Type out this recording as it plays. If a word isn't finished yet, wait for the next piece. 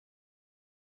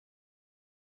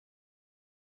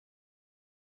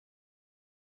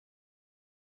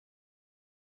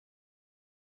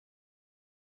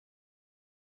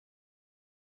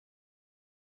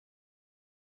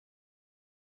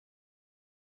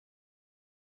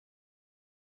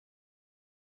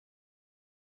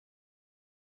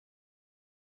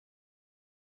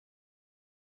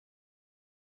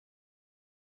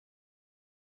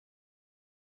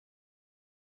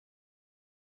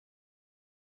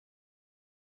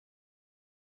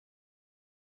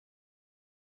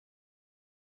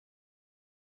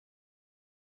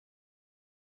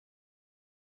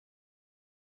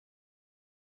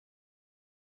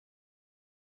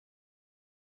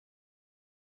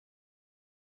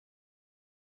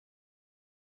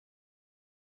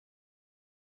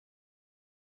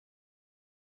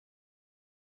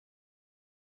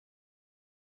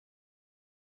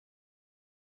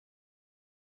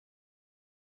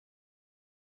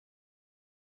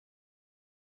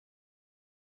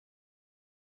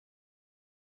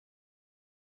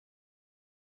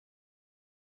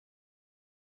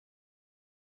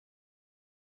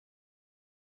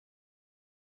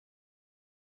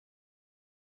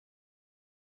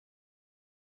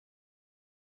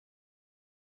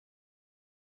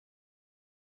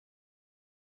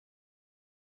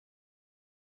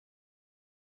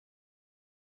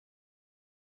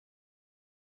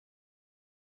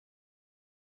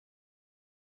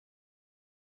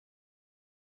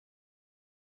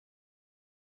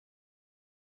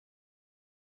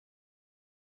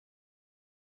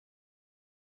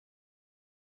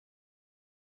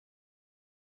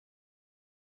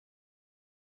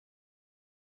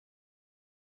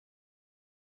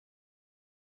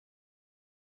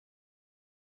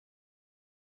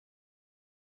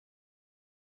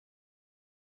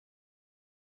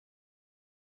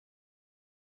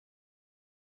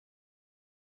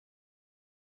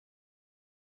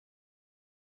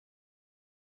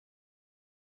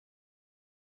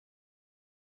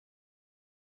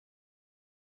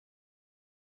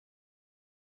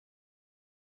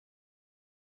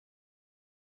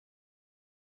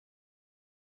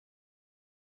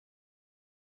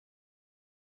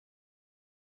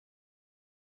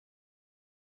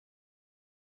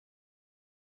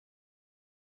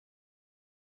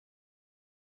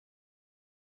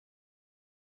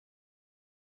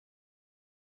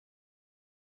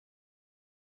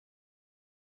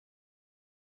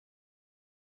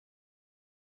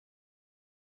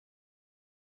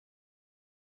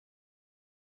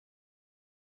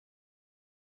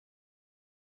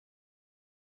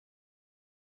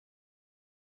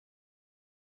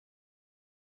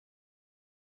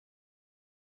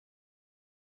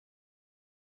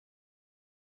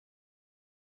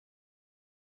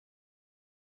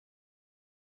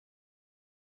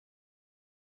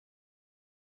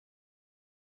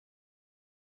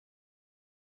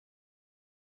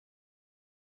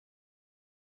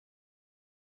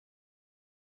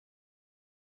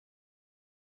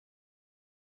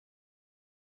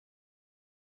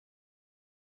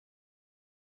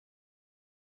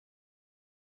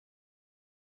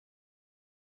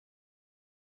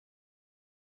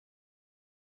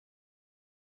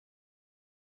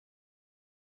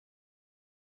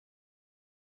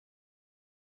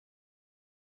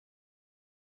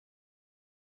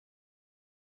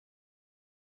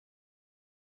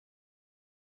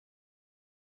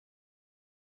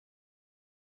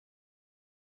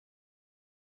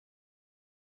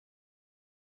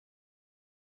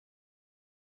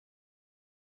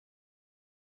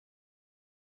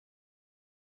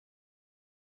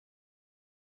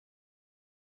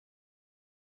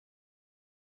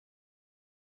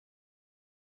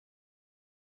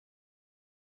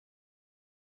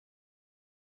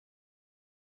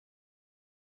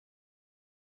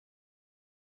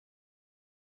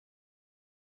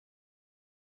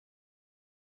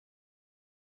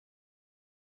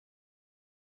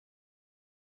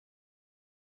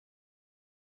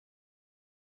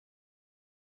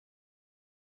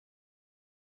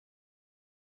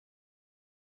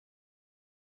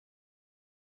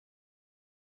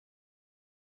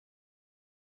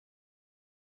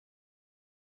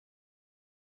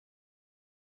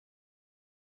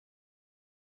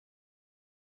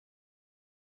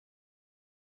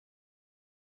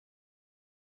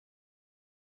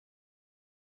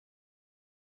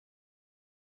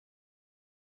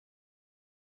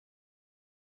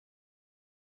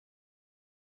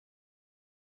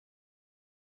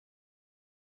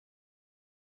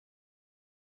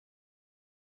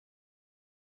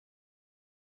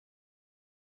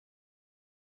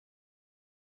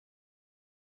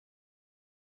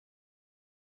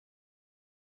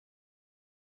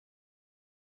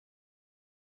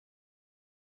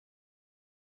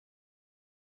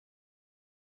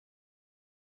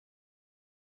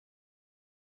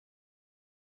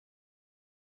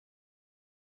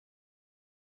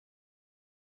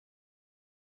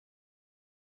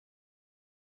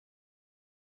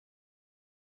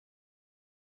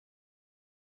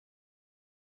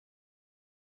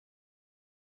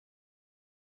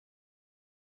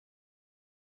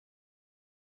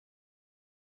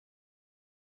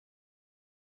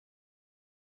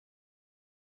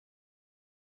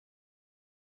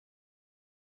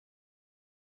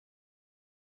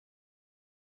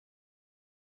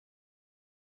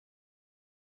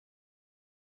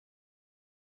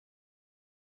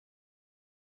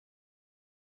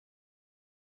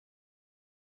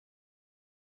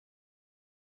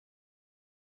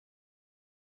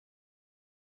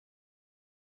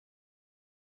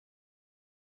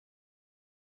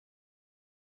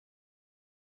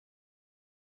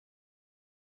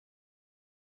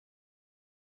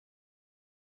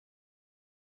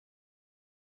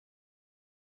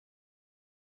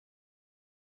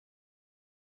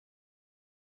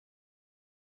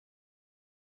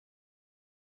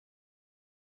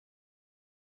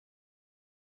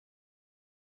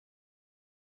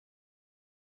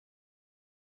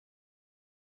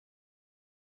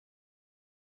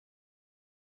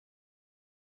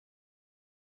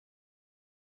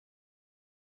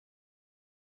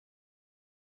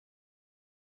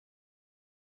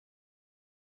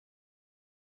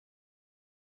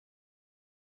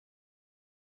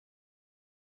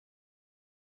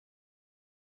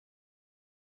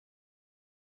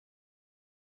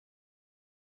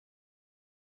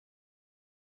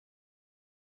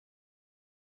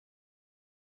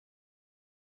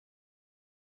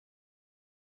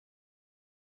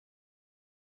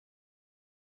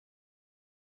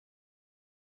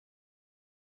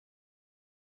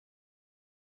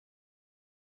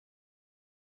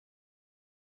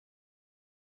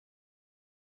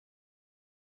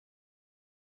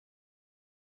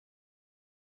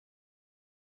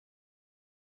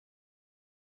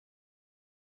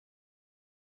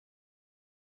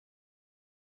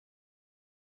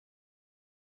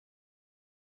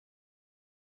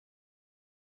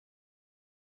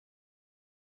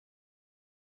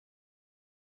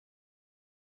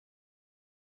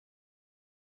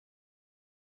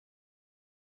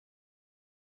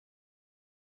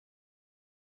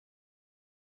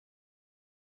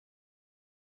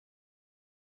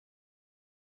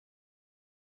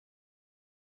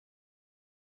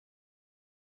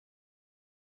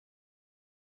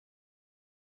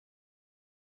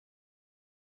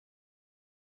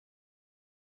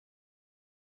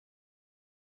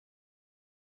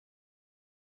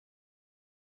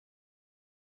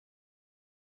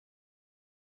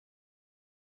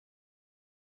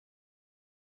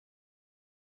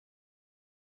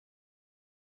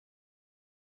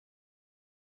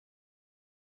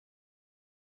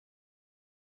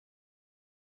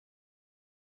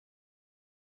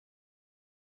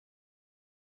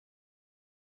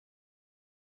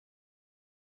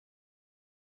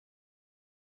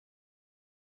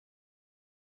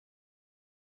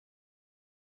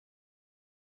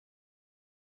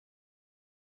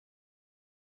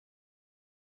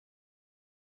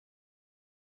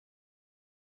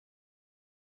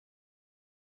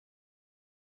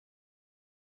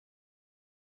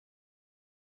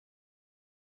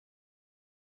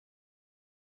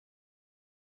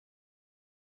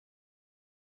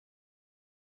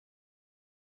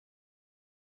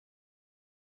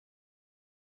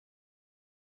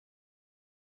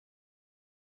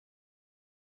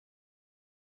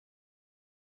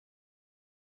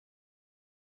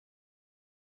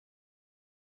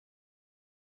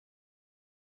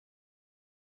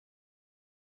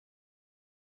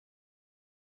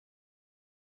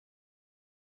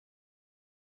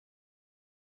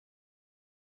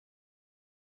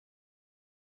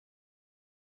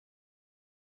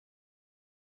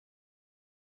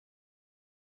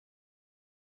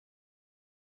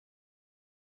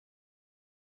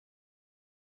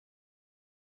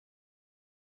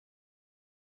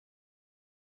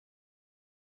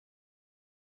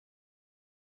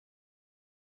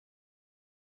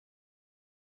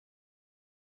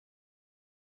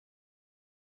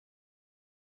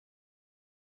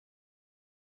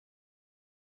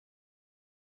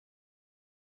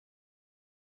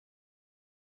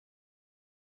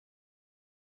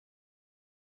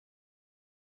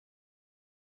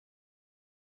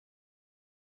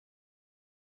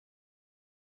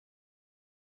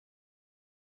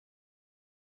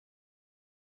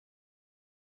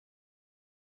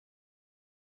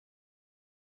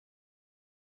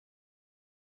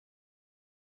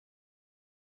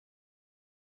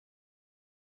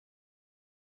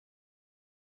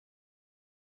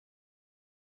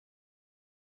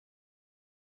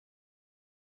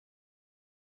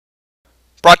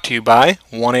Brought to you by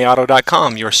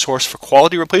 1AAuto.com, your source for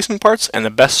quality replacement parts and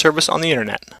the best service on the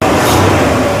internet.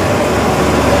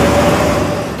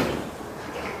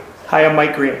 Hi, I'm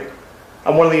Mike Green.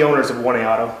 I'm one of the owners of 1A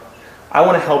Auto. I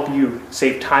want to help you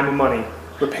save time and money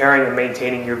repairing and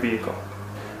maintaining your vehicle.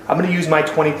 I'm going to use my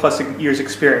 20+ years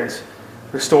experience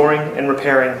restoring and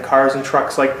repairing cars and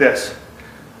trucks like this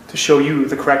to show you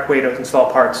the correct way to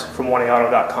install parts from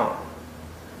 1AAuto.com.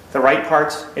 The right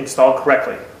parts installed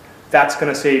correctly. That's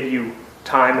going to save you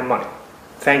time and money.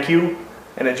 Thank you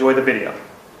and enjoy the video.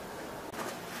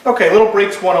 Okay, little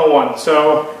brakes 101.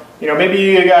 So, maybe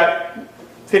you got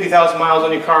 50,000 miles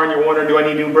on your car and you're wondering, do I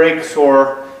need new brakes?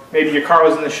 Or maybe your car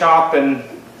was in the shop and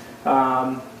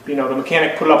the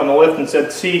mechanic put it up on the lift and said,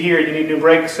 see here, you need new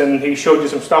brakes, and he showed you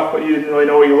some stuff but you didn't really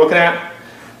know what you're looking at.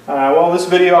 Well, this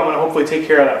video I'm going to hopefully take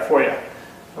care of that for you.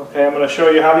 Okay, I'm going to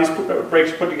show you how these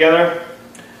brakes are put together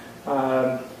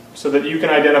so that you can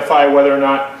identify whether or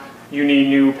not you need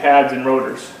new pads and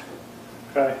rotors.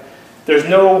 Okay, there's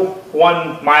no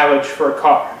one mileage for a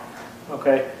car.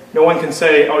 Okay, no one can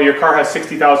say, oh, your car has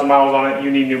 60,000 miles on it,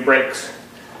 you need new brakes.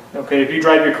 Okay, if you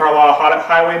drive your car a lot of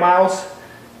highway miles,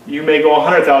 you may go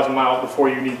 100,000 miles before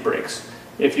you need brakes.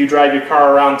 If you drive your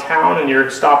car around town and you're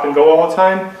stop and go all the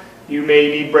time, you may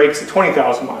need brakes at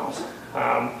 20,000 miles.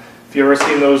 If you've ever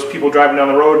seen those people driving down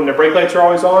the road and their brake lights are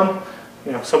always on,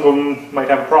 some of them might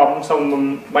have a problem, some of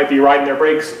them might be riding their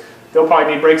brakes. They'll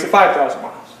probably need brakes at 5,000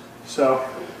 miles. So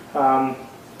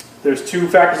there's two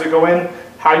factors that go in: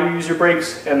 how you use your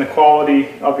brakes and the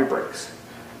quality of your brakes.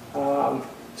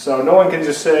 So no one can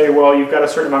just say, well, you've got a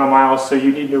certain amount of miles, so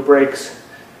you need new brakes.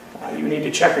 You need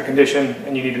to check the condition,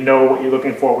 and you need to know what you're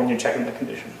looking for when you're checking the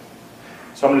condition.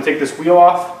 So I'm going to take this wheel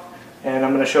off, and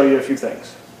I'm going to show you a few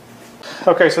things.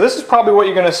 Okay, so this is probably what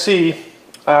you're going to see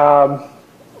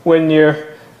when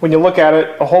you look at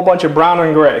it, a whole bunch of brown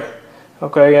and gray.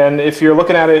 Okay, and if you're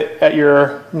looking at it at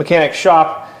your mechanic's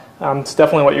shop, it's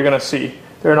definitely what you're going to see.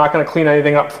 They're not going to clean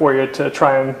anything up for you to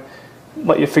try and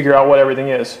let you figure out what everything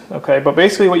is. Okay, but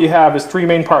basically what you have is three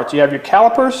main parts. You have your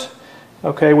calipers,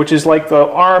 okay, which is like the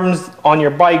arms on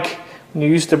your bike when you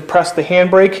used to press the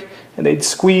handbrake and they'd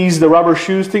squeeze the rubber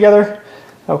shoes together.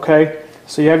 Okay,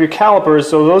 so you have your calipers,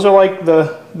 so those are like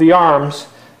the arms.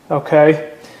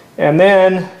 Okay, and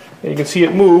then you can see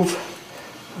it move.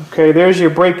 Okay, there's your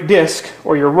brake disc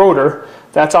or your rotor.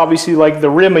 That's obviously like the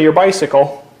rim of your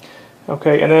bicycle.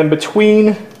 Okay, and then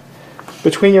between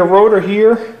your rotor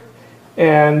here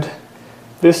and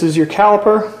this is your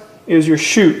caliper is your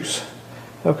shoes.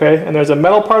 Okay, and there's a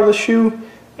metal part of the shoe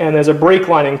and there's a brake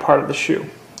lining part of the shoe.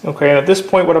 Okay, and at this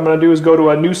point what I'm going to do is go to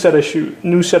a new set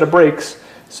of brakes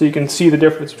so you can see the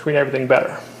difference between everything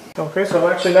better. Okay, so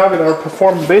I'm actually now going to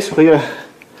perform basically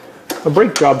a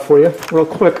brake job for you real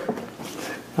quick.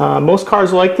 Most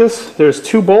cars are like this. There's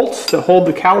two bolts that hold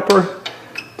the caliper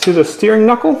to the steering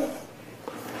knuckle.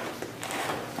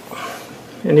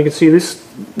 And you can see this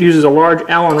uses a large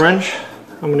Allen wrench.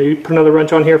 I'm going to put another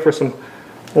wrench on here for some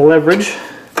leverage.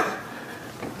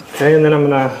 Okay, and then I'm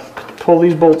going to pull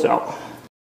these bolts out.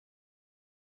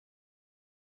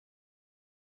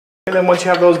 And then once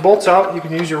you have those bolts out, you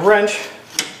can use your wrench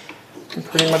and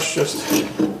pretty much just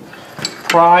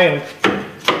pry and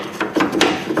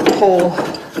pull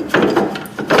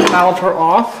the caliper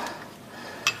off.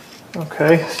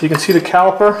 Okay, so you can see the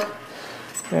caliper,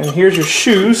 and here's your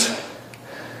shoes,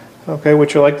 okay,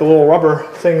 which are like the little rubber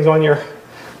things on your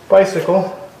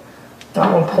bicycle.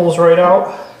 That one pulls right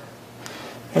out,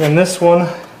 and then this one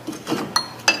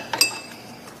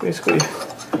basically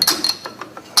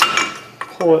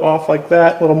pull it off like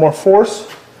that, a little more force.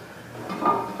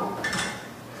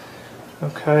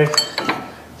 Okay,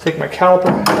 take my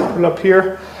caliper, put it up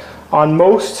here. On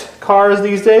most cars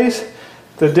these days,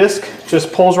 the disc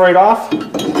just pulls right off.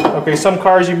 Okay, some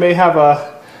cars you may have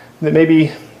that may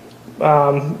be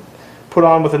put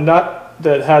on with a nut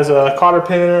that has a cotter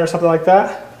pin in it or something like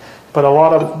that. But a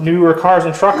lot of newer cars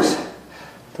and trucks,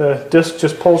 the disc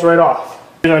just pulls right off.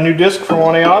 Here's our new disc from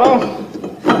 1A Auto.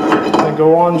 They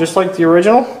go on just like the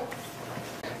original.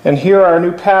 And here are our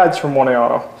new pads from 1A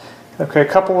Auto. Okay, a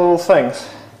couple little things.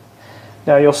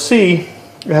 Now you'll see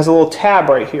it has a little tab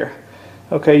right here.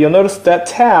 Okay, you'll notice that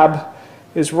tab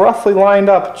is roughly lined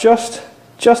up just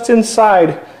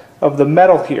inside of the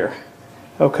metal here.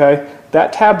 Okay,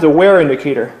 that tab's a wear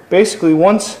indicator. Basically,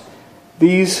 once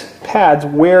these pads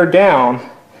wear down,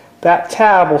 that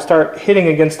tab will start hitting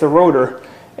against the rotor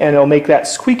and it'll make that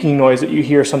squeaking noise that you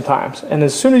hear sometimes. And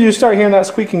as soon as you start hearing that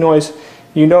squeaking noise,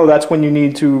 you know that's when you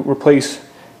need to replace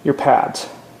your pads.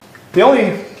 The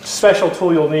only special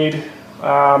tool you'll need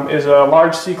is a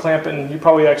large C-clamp, and you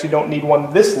probably actually don't need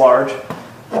one this large.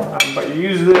 But you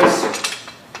use this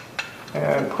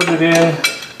and put it in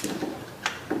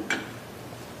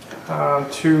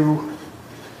to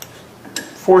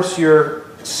force your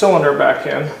cylinder back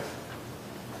in.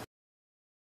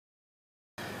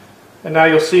 And now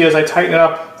you'll see as I tighten it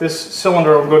up, this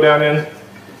cylinder will go down in.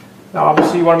 Now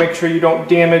obviously you want to make sure you don't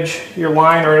damage your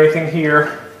line or anything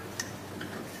here.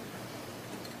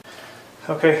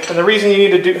 Okay, and the reason you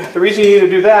need to do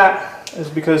that is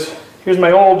because here's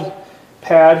my old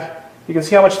pad. You can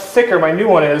see how much thicker my new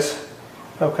one is.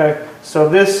 Okay, so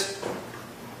this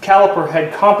caliper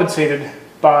had compensated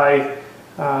by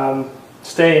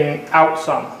staying out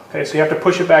some. Okay, so you have to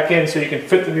push it back in so you can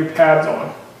fit the new pads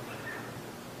on.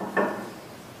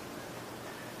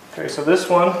 Okay, so this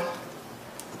one,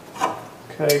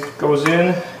 okay, goes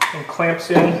in and clamps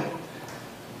in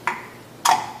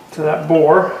to that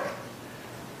bore.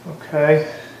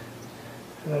 Okay,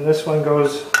 and then this one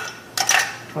goes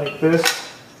like this.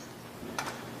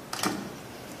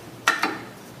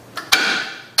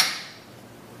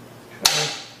 Okay,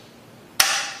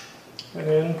 and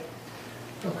in.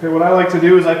 Okay, what I like to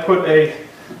do is I put a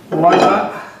lug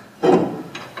nut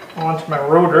onto my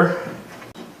rotor.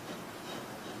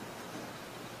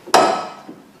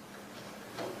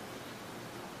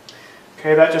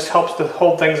 Okay, that just helps to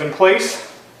hold things in place.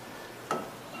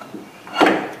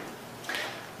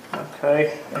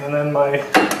 Okay, and then my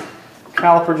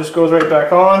caliper just goes right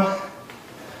back on.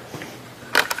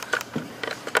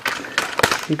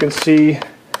 You can see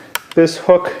this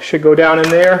hook should go down in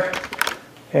there,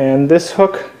 and this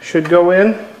hook should go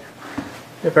in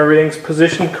if everything's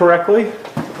positioned correctly.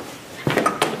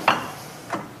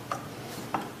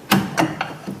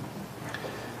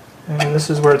 And this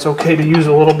is where it's okay to use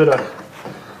a little bit of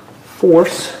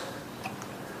force,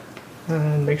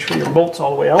 and make sure your bolt's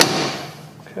all the way out.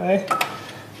 Okay,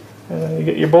 and then you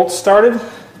get your bolts started,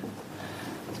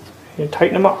 you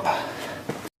tighten them up.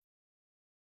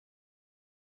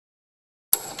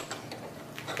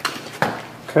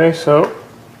 Okay, so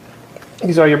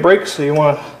these are your brakes, so you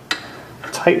want to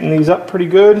tighten these up pretty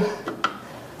good.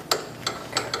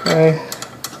 Okay.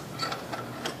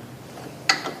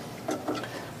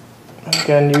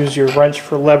 Again, use your wrench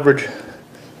for leverage.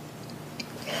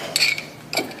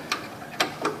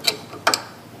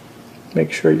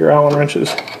 Make sure your Allen wrench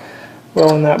is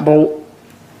well in that bolt.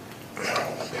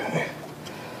 Okay.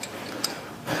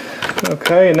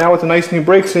 Okay, and now with the nice new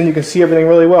brakes in, you can see everything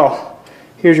really well.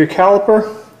 Here's your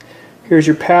caliper, here's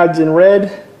your pads in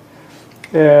red,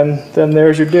 and then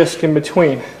there's your disc in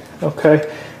between. Okay,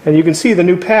 and you can see the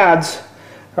new pads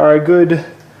are a good,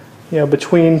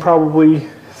 between probably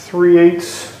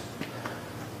 3/8,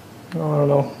 I don't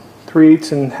know,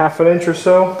 3/8 and ½ an inch or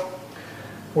so.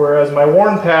 Whereas my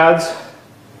worn pads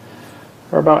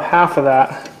are about half of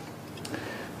that.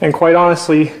 And quite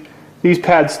honestly, these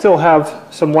pads still have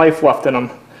some life left in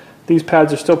them. These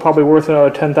pads are still probably worth another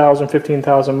 10,000,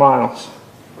 15,000 miles.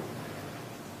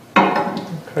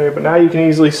 Okay, but now you can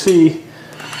easily see,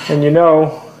 and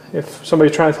if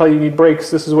somebody's trying to tell you need brakes,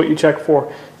 this is what you check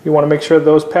for. You want to make sure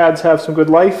those pads have some good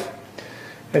life,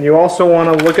 and you also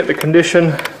want to look at the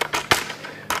condition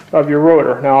of your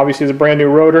rotor. Now obviously it's a brand new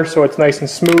rotor, so it's nice and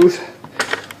smooth.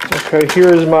 Okay,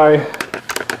 here's my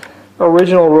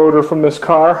original rotor from this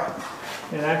car,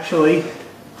 and actually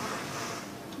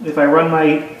if I run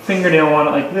my fingernail on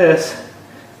it like this,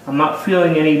 I'm not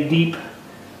feeling any deep.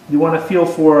 You want to feel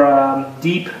for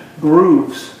deep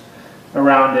grooves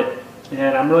around it,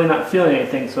 and I'm really not feeling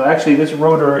anything, so actually this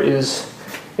rotor is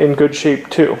in good shape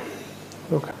too.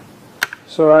 Okay,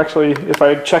 so actually if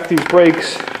I check these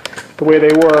brakes the way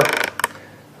they were,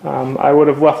 I would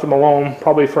have left them alone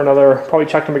probably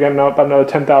checked them again about another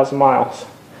 10,000 miles.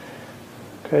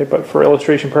 Okay, but for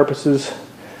illustration purposes,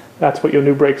 that's what your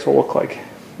new brakes will look like.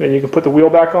 Then you can put the wheel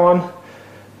back on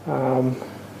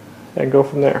and go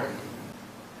from there.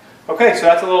 Okay, so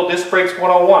that's a little Disc Brakes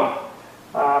 101.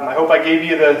 I hope I gave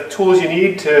you the tools you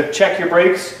need to check your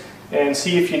brakes and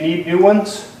see if you need new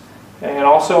ones. And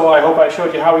also I hope I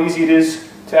showed you how easy it is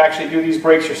to actually do these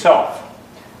brakes yourself.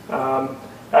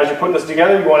 As you're putting this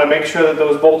together, you want to make sure that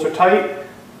those bolts are tight.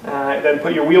 Then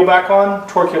put your wheel back on,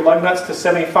 torque your lug nuts to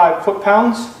 75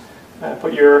 foot-pounds,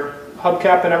 put your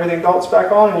hubcap and everything belts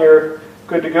back on, and you're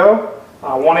good to go.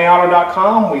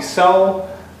 1AAuto.com, we sell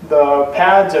the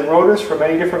pads and rotors for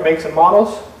many different makes and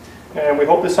models, and we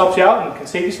hope this helps you out and can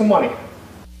save you some money.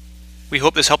 We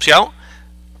hope this helps you out.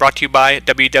 Brought to you by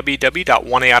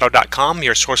www.1AAuto.com,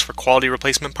 your source for quality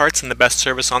replacement parts and the best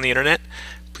service on the internet.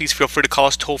 Please feel free to call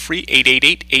us toll-free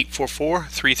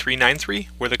 888-844-3393.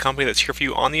 We're the company that's here for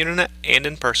you on the internet and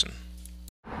in person.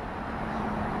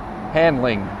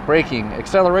 Handling, braking,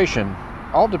 acceleration.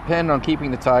 all depend on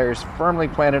keeping the tires firmly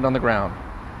planted on the ground.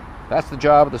 That's the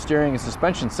job of the steering and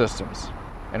suspension systems,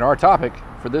 and our topic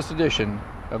for this edition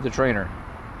of The Trainer.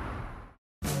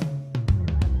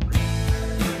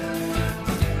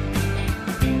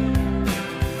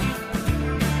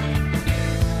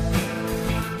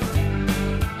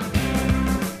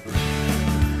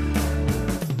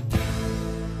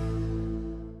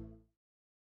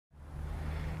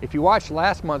 If you watched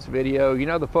last month's video, you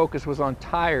know the focus was on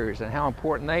tires and how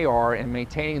important they are in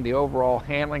maintaining the overall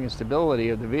handling and stability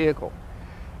of the vehicle.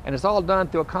 And it's all done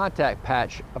through a contact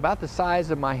patch about the size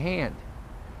of my hand.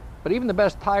 But even the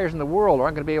best tires in the world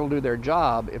aren't going to be able to do their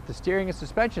job if the steering and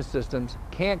suspension systems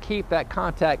can't keep that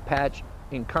contact patch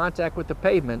in contact with the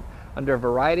pavement under a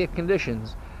variety of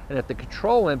conditions, and if the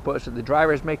control inputs that the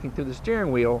driver is making through the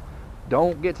steering wheel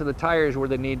don't get to the tires where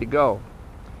they need to go.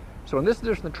 So in this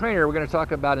edition of The Trainer, we're going to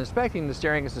talk about inspecting the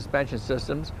steering and suspension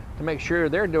systems to make sure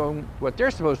they're doing what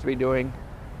they're supposed to be doing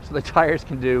so the tires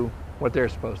can do what they're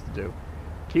supposed to do.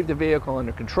 Keep the vehicle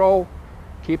under control,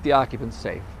 keep the occupants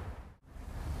safe.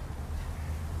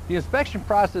 The inspection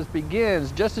process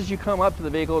begins just as you come up to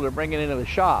the vehicle to bring it into the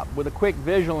shop with a quick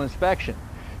visual inspection.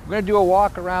 We're going to do a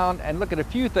walk around and look at a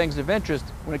few things of interest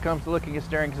when it comes to looking at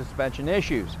steering and suspension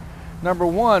issues. Number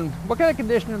one, what kind of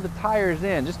condition are the tires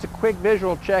in? Just a quick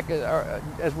visual check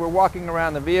as we're walking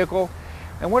around the vehicle.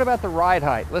 And what about the ride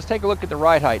height? Let's take a look at the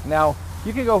ride height. Now,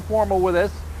 you can go formal with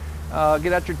this,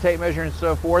 get out your tape measure and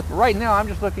so forth. But right now, I'm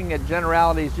just looking at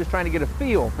generalities, just trying to get a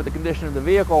feel for the condition of the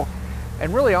vehicle.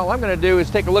 And really, all I'm going to do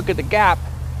is take a look at the gap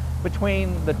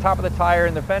between the top of the tire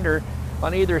and the fender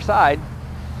on either side,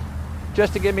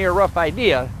 just to give me a rough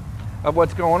idea of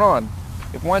what's going on.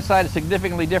 If one side is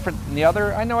significantly different than the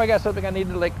other, I know I got something I need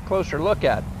to take a closer look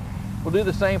at. We'll do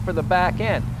the same for the back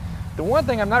end. The one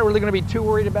thing I'm not really going to be too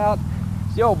worried about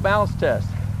is the old bounce test.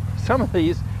 Some of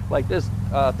these, like this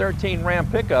 13 Ram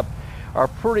pickup, are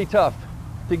pretty tough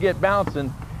to get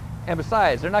bouncing. And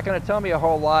besides, they're not going to tell me a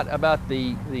whole lot about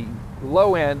the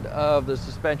low end of the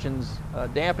suspension's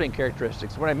dampening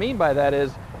characteristics. What I mean by that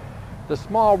is the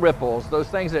small ripples, those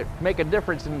things that make a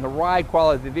difference in the ride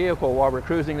quality of the vehicle while we're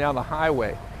cruising down the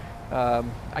highway.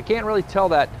 I can't really tell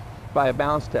that by a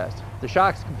bounce test. The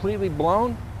shock's completely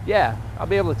blown, yeah, I'll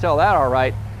be able to tell that all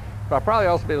right, but I'll probably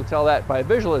also be able to tell that by a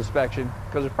visual inspection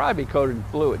because it'll probably be coated in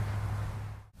fluid.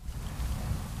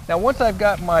 Now, once I've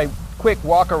got my quick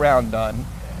walk around done,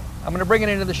 I'm going to bring it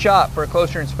into the shop for a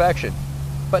closer inspection,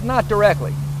 but not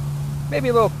directly. Maybe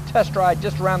a little test ride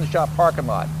just around the shop parking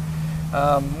lot.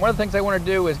 One of the things I want to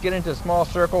do is get into small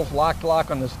circles,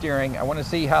 lock on the steering. I want to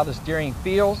see how the steering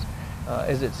feels.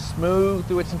 Is it smooth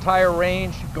through its entire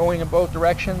range, going in both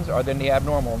directions? Are there any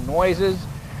abnormal noises?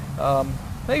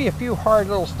 Maybe a few hard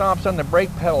little stomps on the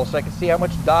brake pedal so I can see how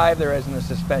much dive there is in the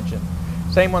suspension.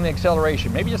 Same on the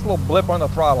acceleration. Maybe just a little blip on the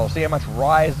throttle, see how much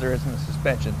rise there is in the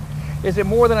suspension. Is it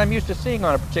more than I'm used to seeing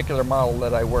on a particular model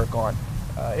that I work on?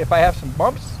 If I have some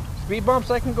bumps, speed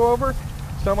bumps I can go over,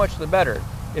 so much the better.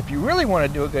 If you really want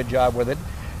to do a good job with it,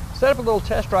 set up a little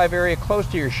test drive area close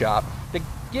to your shop that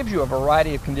gives you a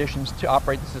variety of conditions to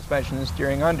operate the suspension and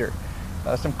steering under.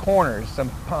 Some corners, some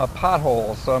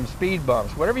potholes, some speed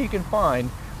bumps, whatever you can find,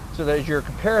 so that your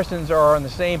comparisons are on the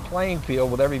same playing field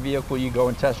with every vehicle you go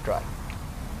and test drive.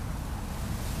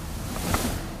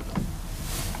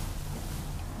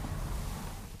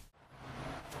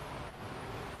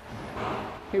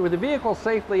 Okay, with the vehicle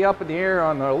safely up in the air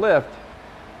on the lift,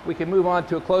 we can move on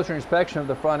to a closer inspection of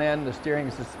the front end, the steering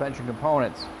and suspension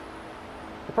components.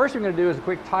 The first thing we're going to do is a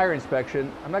quick tire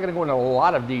inspection. I'm not going to go into a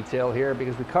lot of detail here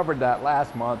because we covered that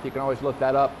last month. You can always look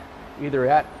that up either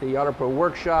at the AutoPro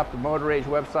Workshop, the Motor Age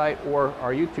website, or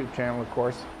our YouTube channel, of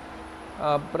course.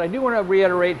 But I do want to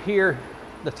reiterate here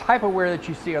the type of wear that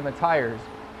you see on the tires.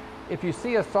 If you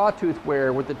see a sawtooth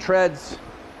wear with the treads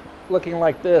looking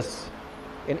like this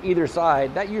in either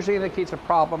side, that usually indicates a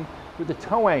problem with the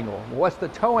toe angle. What's the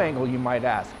toe angle, you might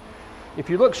ask? If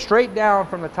you look straight down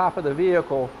from the top of the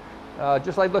vehicle,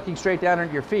 just like looking straight down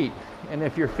at your feet, and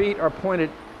if your feet are pointed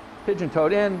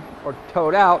pigeon-toed in or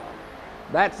toed out,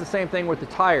 that's the same thing with the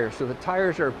tires. So the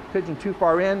tires are pigeon too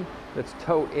far in, that's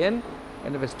toe in,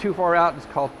 and if it's too far out, it's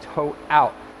called toe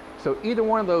out. So either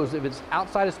one of those, if it's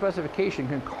outside of specification,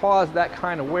 can cause that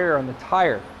kind of wear on the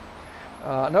tire.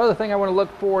 Another thing I want to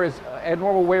look for is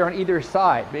abnormal wear on either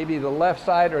side. Maybe the left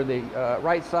side or the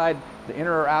right side, the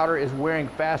inner or outer, is wearing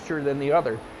faster than the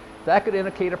other. That could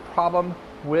indicate a problem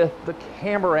with the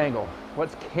camber angle.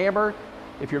 What's camber?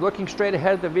 If you're looking straight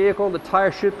ahead of the vehicle, the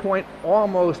tire should point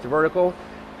almost vertical.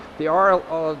 They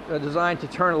are designed to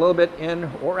turn a little bit in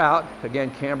or out.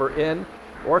 Again, camber in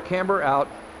or camber out,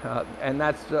 and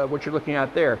that's what you're looking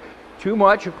at there. Too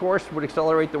much, of course, would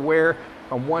accelerate the wear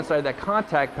on one side of that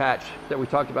contact patch that we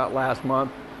talked about last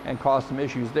month and cause some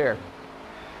issues there.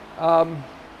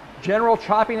 General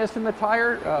choppiness in the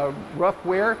tire, rough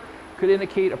wear, could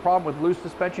indicate a problem with loose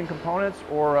suspension components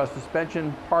or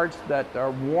suspension parts that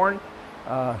are worn.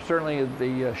 Certainly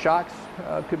the shocks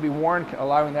could be worn,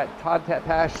 allowing that contact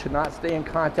patch to not stay in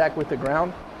contact with the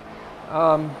ground.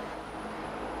 And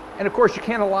of course, you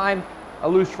can't align a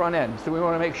loose front end, so we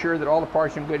want to make sure that all the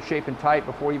parts are in good shape and tight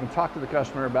before we even talk to the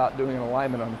customer about doing an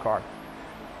alignment on the car.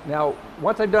 Now,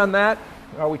 once I've done that,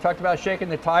 we talked about shaking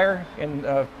the tire in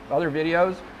other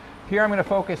videos. Here I'm going to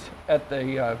focus at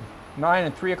the 9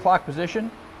 and 3 o'clock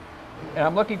position, and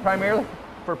I'm looking primarily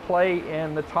for play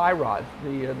in the tie rod,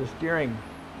 the steering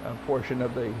portion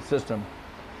of the system.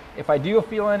 If I do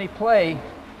feel any play,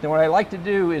 then what I like to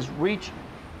do is reach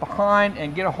behind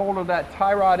and get a hold of that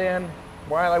tie rod end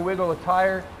while I wiggle the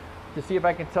tire to see if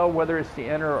I can tell whether it's the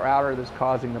inner or outer that's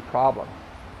causing the problem.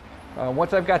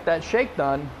 Once I've got that shake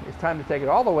done, it's time to take it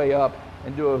all the way up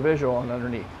and do a visual on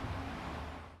underneath.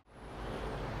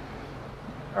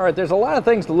 All right, there's a lot of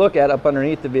things to look at up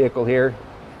underneath the vehicle here.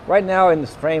 Right now in the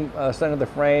frame, center of the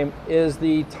frame is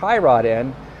the tie rod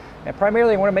end, and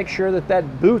primarily I want to make sure that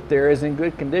that boot there is in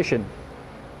good condition.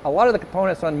 A lot of the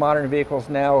components on modern vehicles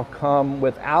now come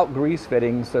without grease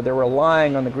fittings, so they're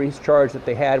relying on the grease charge that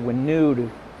they had when new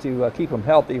to keep them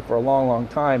healthy for a long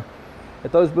time.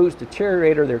 If those boots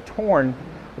deteriorate or they're torn,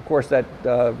 of course that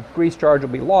grease charge will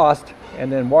be lost,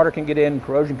 and then water can get in,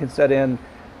 corrosion can set in,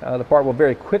 the part will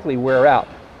very quickly wear out.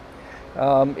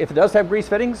 If it does have grease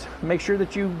fittings, make sure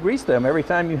that you grease them every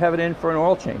time you have it in for an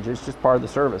oil change. It's just part of the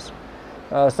service.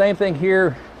 Same thing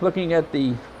here, looking at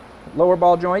the lower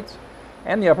ball joints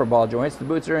and the upper ball joints. The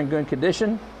boots are in good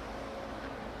condition.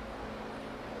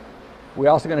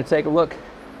 We're also going to take a look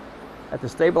at the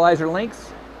stabilizer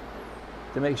links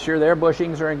to make sure their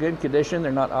bushings are in good condition.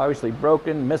 They're not obviously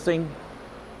broken, missing,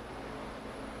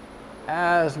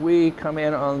 as we come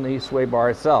in on the sway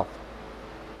bar itself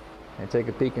and take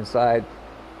a peek inside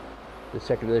the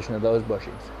check condition of those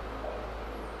bushings.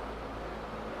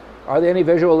 Are there any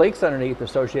visual leaks underneath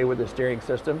associated with the steering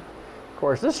system? Of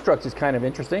course, this structure is kind of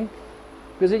interesting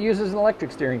because it uses an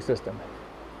electric steering system,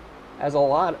 as a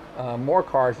lot more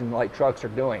cars and light trucks are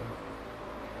doing.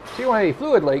 So you don't have any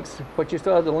fluid leaks, but you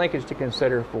still have the linkage to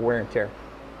consider for wear and tear.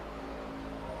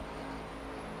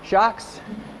 Shocks,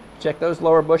 check those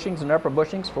lower bushings and upper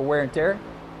bushings for wear and tear.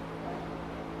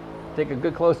 Take a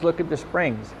good close look at the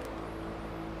springs.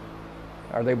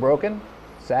 Are they broken,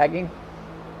 sagging?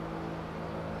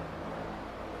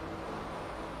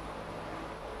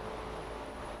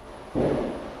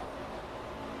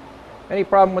 Any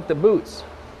problem with the boots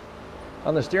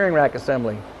on the steering rack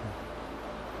assembly?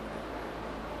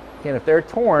 And if they're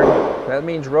torn, that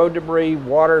means road debris,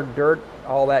 water, dirt,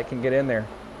 all that can get in there.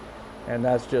 And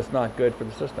that's just not good for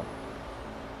the system.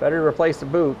 Better to replace the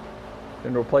boot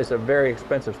than to replace a very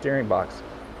expensive steering box.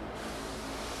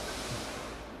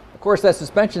 Of course, that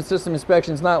suspension system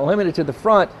inspection is not limited to the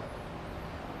front.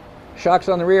 Shocks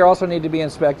on the rear also need to be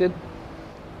inspected.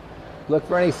 Look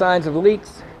for any signs of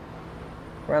leaks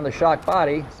around the shock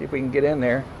body, see if we can get in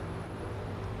there.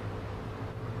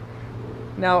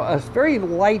 Now, a very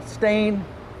light stain,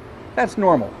 that's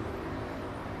normal.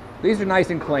 These are nice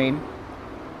and clean.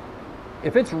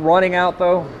 If it's running out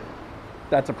though,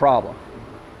 that's a problem.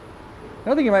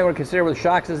 Another thing you might want to consider with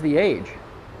shocks is the age.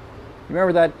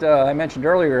 Remember that I mentioned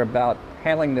earlier about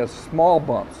handling the small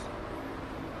bumps.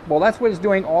 Well, that's what it's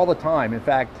doing all the time. In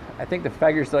fact, I think the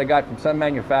figures that I got from some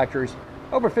manufacturers,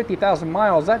 over 50,000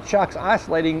 miles, that shock's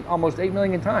oscillating almost 8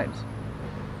 million times.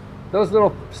 Those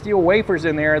little steel wafers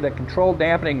in there that control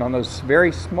dampening on those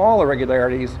very small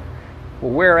irregularities will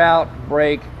wear out,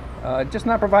 break, just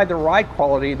not provide the ride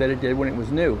quality that it did when it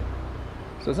was new.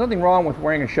 So there's nothing wrong with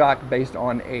wearing a shock based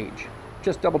on age.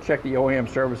 Just double check the OEM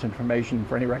service information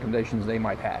for any recommendations they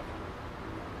might have.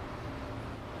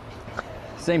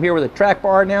 Same here with the track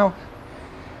bar now.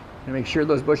 And make sure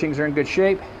those bushings are in good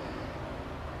shape.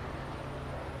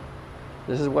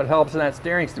 This is what helps in that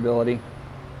steering stability.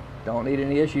 Don't need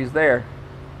any issues there.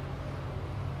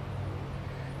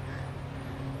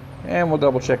 And we'll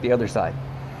double check the other side.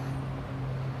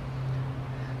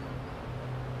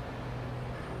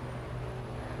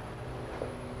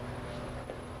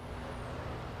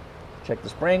 Check the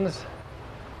springs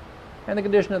and the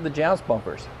condition of the jounce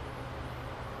bumpers,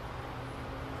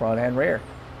 front and rear.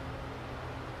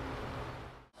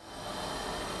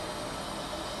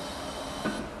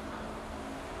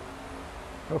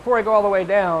 Before I go all the way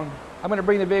down, I'm going to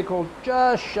bring the vehicle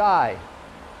just shy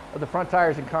of the front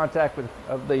tires in contact with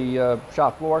the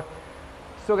shop floor.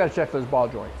 Still got to check those ball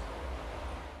joints.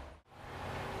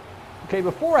 Okay,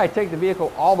 before I take the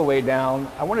vehicle all the way down,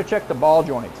 I want to check the ball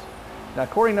joints. Now,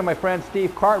 according to my friend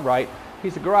Steve Cartwright,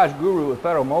 he's a garage guru with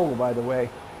Federal Mogul, by the way,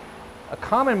 a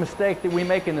common mistake that we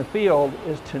make in the field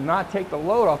is to not take the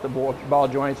load off the ball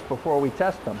joints before we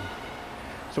test them.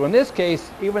 So in this case,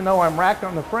 even though I'm racked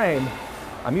on the frame,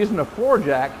 I'm using a floor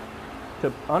jack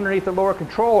to underneath the lower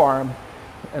control arm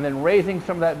and then raising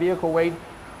some of that vehicle weight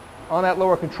on that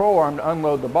lower control arm to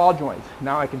unload the ball joints.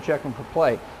 Now I can check them for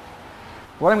play.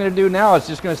 What I'm going to do now is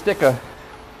just going to stick a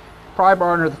pry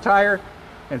bar under the tire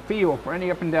and feel for any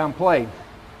up and down play.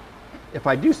 If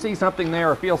I do see something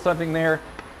there or feel something there,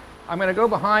 I'm going to go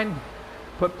behind,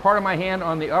 put part of my hand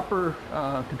on the upper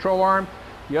control arm,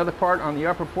 the other part on the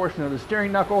upper portion of the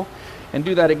steering knuckle, and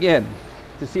do that again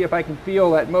to see if I can feel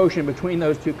that motion between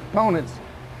those two components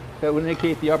that would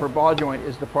indicate the upper ball joint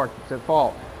is the part that's at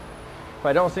fault. If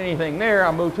I don't see anything there,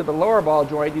 I'll move to the lower ball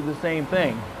joint, do the same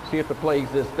thing, see if the play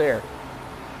exists there.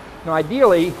 Now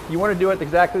ideally, you want to do it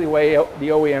exactly the way the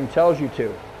OEM tells you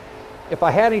to. If I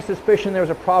had any suspicion there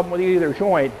was a problem with either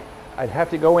joint, I'd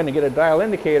have to go in and get a dial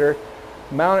indicator,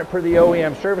 mount it per the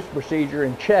OEM service procedure,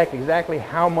 and check exactly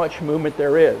how much movement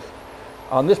there is.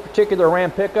 On this particular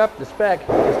Ram pickup, the spec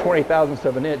is 20 thousandths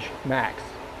of an inch max.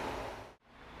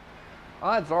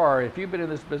 Odds are, if you've been in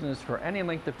this business for any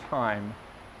length of time,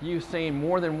 you've seen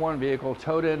more than one vehicle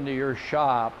towed into your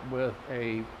shop with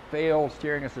a failed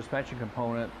steering and suspension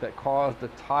component that caused the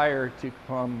tire to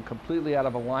come completely out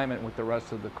of alignment with the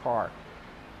rest of the car.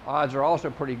 Odds are also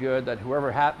pretty good that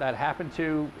whoever that happened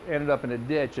to ended up in a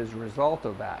ditch as a result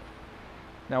of that.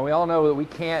 Now, we all know that we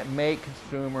can't make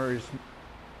consumers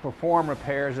perform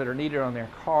repairs that are needed on their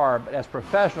car, but as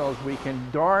professionals, we can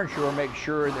darn sure make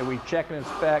sure that we check and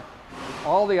inspect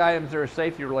all the items that are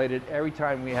safety related every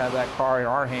time we have that car in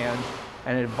our hands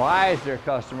and advise their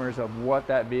customers of what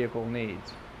that vehicle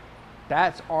needs.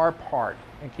 That's our part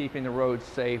in keeping the roads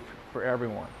safe for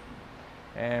everyone.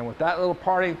 And with that little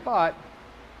parting thought,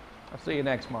 I'll see you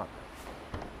next month.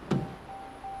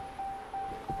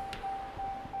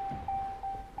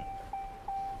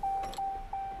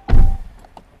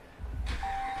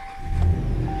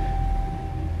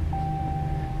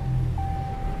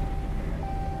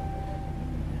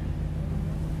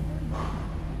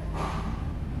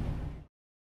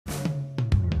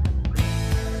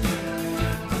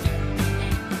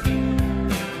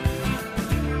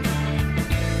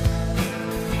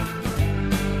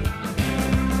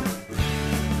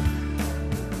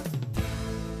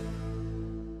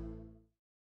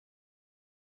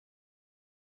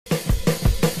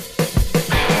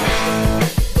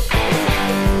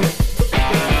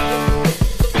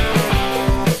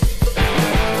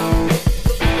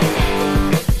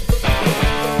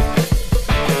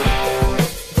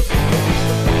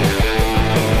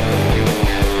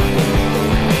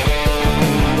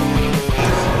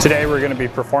 Today we're going to be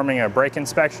performing a brake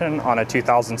inspection on a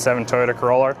 2007 Toyota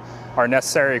Corolla. Our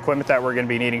necessary equipment that we're going to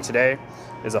be needing today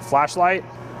is a flashlight,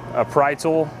 a pry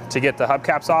tool to get the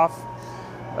hubcaps off,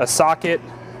 a socket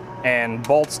and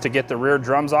bolts to get the rear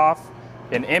drums off,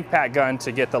 an impact gun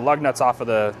to get the lug nuts off of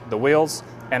the wheels,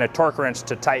 and a torque wrench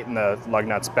to tighten the lug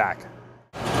nuts back.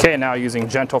 Okay, now using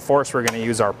gentle force, we're going to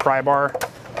use our pry bar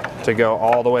to go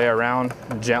all the way around,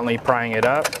 gently prying it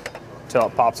up till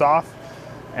it pops off.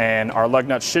 And our lug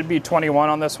nuts should be 21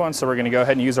 on this one, so we're going to go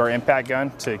ahead and use our impact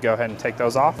gun to go ahead and take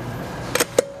those off.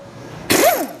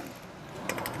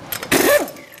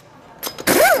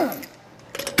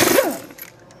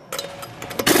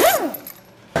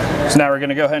 So now we're going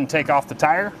to go ahead and take off the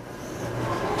tire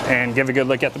and give a good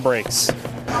look at the brakes.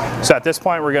 So at this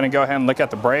point we're going to go ahead and look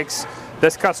at the brakes.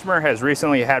 This customer has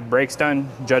recently had brakes done,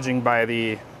 judging by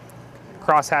the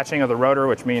cross hatching of the rotor,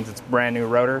 which means it's brand new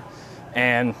rotor.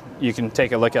 And you can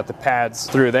take a look at the pads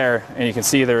through there and you can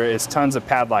see there is tons of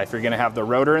pad life. You're going to have the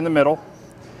rotor in the middle,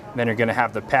 then you're going to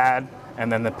have the pad, and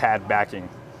then the pad backing.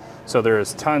 So there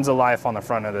is tons of life on the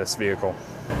front of this vehicle.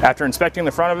 After inspecting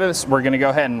the front of this, we're going to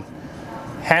go ahead and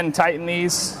hand tighten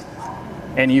these,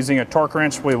 and using a torque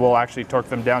wrench we will actually torque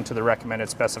them down to the recommended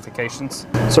specifications.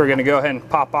 So we're going to go ahead and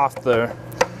pop off the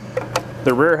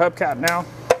rear hubcap now.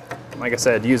 Like I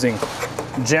said, using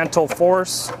gentle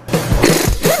force.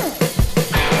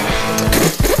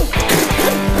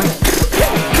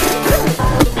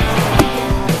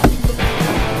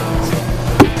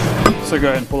 So go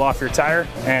ahead and pull off your tire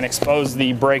and expose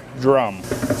the brake drum.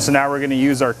 So now we're going to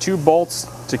use our 2 bolts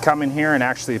to come in here and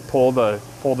actually pull the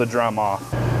drum off.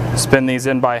 Spin these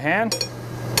in by hand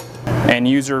and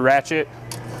use your ratchet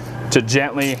to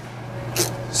gently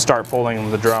start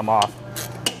pulling the drum off.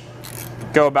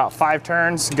 Go about 5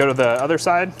 turns, go to the other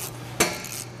side,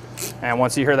 And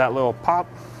once you hear that little pop,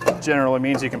 generally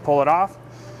means you can pull it off.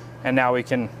 And now we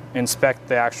can inspect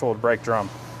the actual brake drum.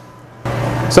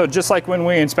 So just like when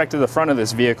we inspected the front of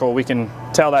this vehicle, we can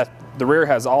tell that the rear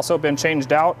has also been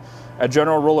changed out. A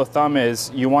general rule of thumb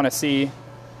is you want to see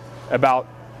about,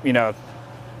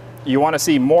 you want to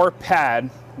see more pad,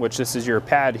 which this is your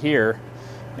pad here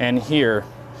and here,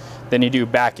 than you do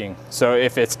backing. So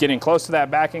if it's getting close to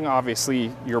that backing,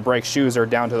 obviously your brake shoes are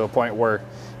down to the point where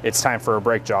it's time for a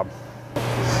brake job.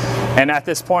 And at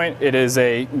this point, it is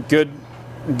a good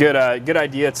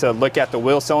idea to look at the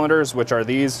wheel cylinders, which are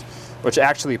these, which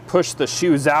actually push the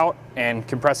shoes out and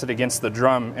compress it against the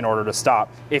drum in order to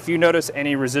stop. If you notice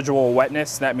any residual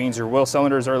wetness, that means your wheel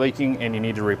cylinders are leaking and you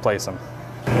need to replace them.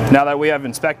 Now that we have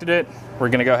inspected it, we're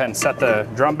gonna go ahead and set the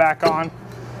drum back on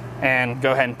and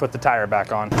go ahead and put the tire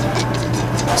back on.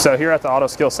 So here at the Auto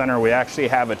Skill Center, we actually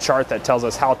have a chart that tells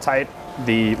us how tight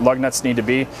the lug nuts need to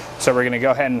be. So we're gonna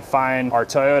go ahead and find our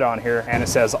Toyota on here, and it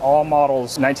says all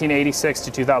models 1986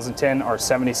 to 2010 are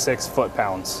 76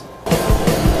 foot-pounds.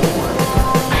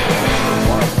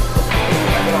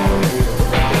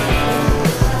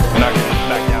 Knock it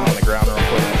back down on the ground real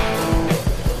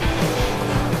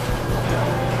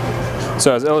quick.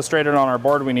 So as illustrated on our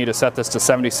board, we need to set this to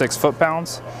 76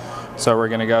 foot-pounds. So we're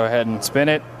gonna go ahead and spin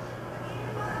it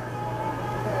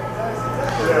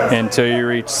until you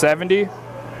reach 70,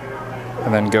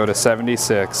 and then go to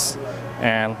 76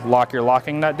 and lock your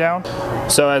locking nut down.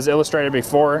 So as illustrated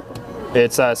before,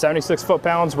 it's 76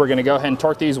 foot-pounds. We're gonna go ahead and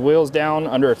torque these wheels down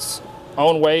under its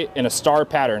own weight in a star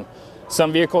pattern.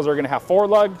 Some vehicles are gonna have 4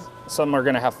 lugs, some are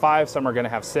gonna have 5, some are gonna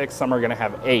have 6, some are gonna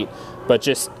have 8. But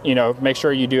just, make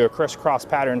sure you do a crisscross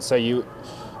pattern so you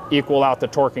equal out the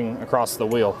torquing across the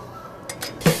wheel.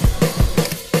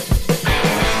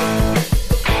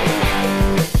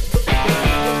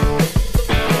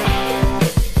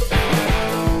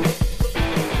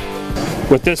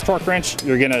 With this torque wrench,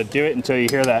 you're gonna do it until you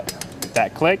hear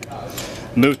that click.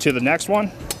 Move to the next one,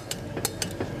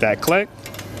 that click,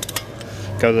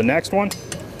 go to the next one.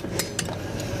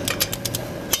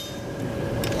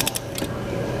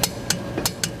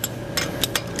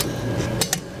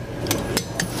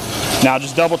 Now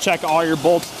just double check all your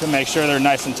bolts to make sure they're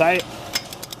nice and tight.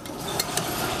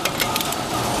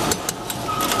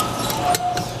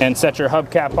 And set your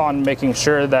hubcap on, making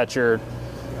sure that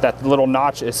that little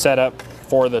notch is set up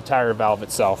for the tire valve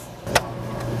itself.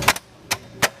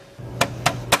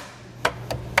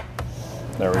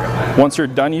 There we go. Once you're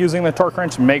done using the torque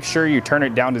wrench, make sure you turn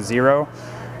it down to 0,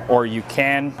 or you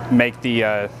can make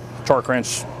the torque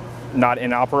wrench not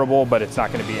inoperable, but it's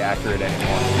not going to be accurate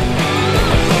anymore.